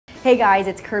Hey guys,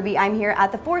 it's Kirby. I'm here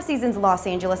at the Four Seasons Los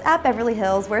Angeles at Beverly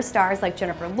Hills, where stars like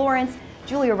Jennifer Lawrence,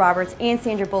 Julia Roberts, and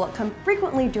Sandra Bullock come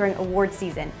frequently during award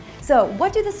season. So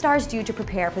what do the stars do to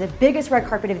prepare for the biggest red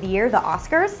carpet of the year, the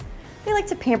Oscars? They like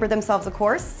to pamper themselves, of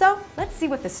course, so let's see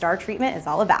what the star treatment is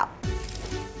all about.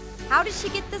 How did she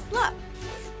get this look?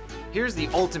 Here's the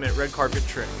ultimate red carpet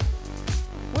trick.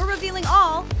 We're revealing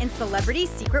all in Celebrity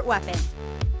Secret Weapon.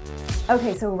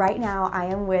 Okay, so right now I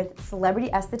am with celebrity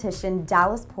esthetician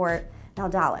Dallas Port. Now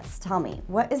Dallas, tell me,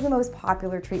 what is the most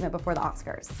popular treatment before the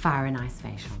Oscars? Fire and ice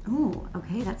facial. Ooh,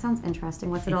 okay, that sounds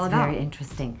interesting. What's it all It's about? very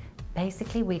interesting.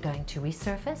 Basically, we're going to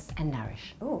resurface and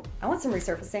nourish. Ooh, I want some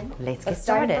resurfacing. Let's get dive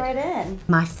started. right in.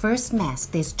 My first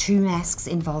mask, there's 2 masks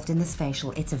involved in this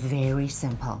facial. It's very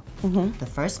simple. The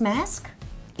first mask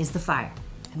is the fire.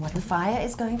 And what the fire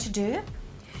is going to do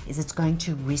is it's going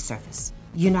to resurface.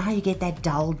 You know how you get that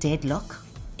dull, dead look?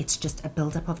 It's just a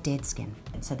buildup of dead skin.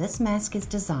 And so this mask is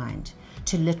designed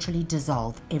to literally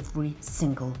dissolve every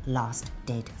single last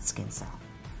dead skin cell.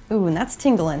 Ooh, and that's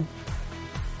tingling.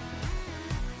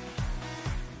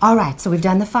 All right, so we've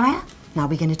done the fire. Now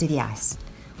we're going to do the ice,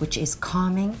 which is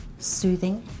calming,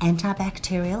 soothing,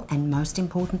 antibacterial, and most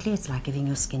importantly, it's like giving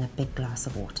your skin a big glass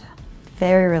of water.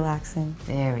 Very relaxing.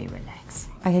 Very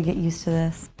relaxing. I could get used to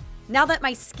this. Now that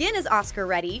my skin is Oscar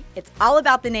ready, it's all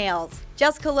about the nails.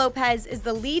 Jessica Lopez is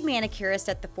the lead manicurist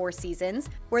at the Four Seasons,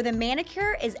 where the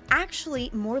manicure is actually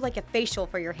more like a facial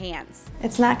for your hands.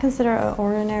 It's not considered an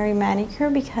ordinary manicure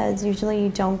because usually you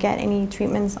don't get any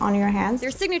treatments on your hands. Their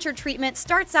signature treatment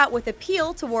starts out with a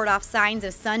peel to ward off signs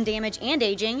of sun damage and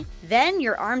aging. Then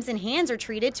your arms and hands are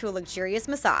treated to a luxurious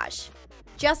massage.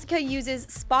 Jessica uses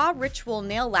Spa Ritual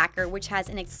nail lacquer, which has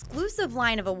an exclusive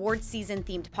line of award season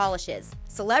themed polishes.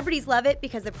 Celebrities love it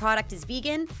because the product is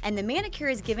vegan and the manicure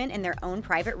is given in their own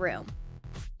private room.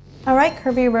 All right,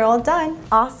 Kirby, we're all done.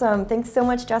 Awesome. Thanks so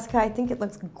much, Jessica. I think it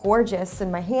looks gorgeous,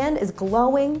 and my hand is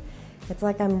glowing. It's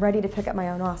like I'm ready to pick up my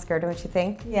own Oscar, don't you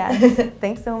think? Yes.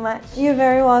 Thanks so much. You're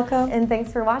very welcome. And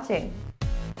thanks for watching.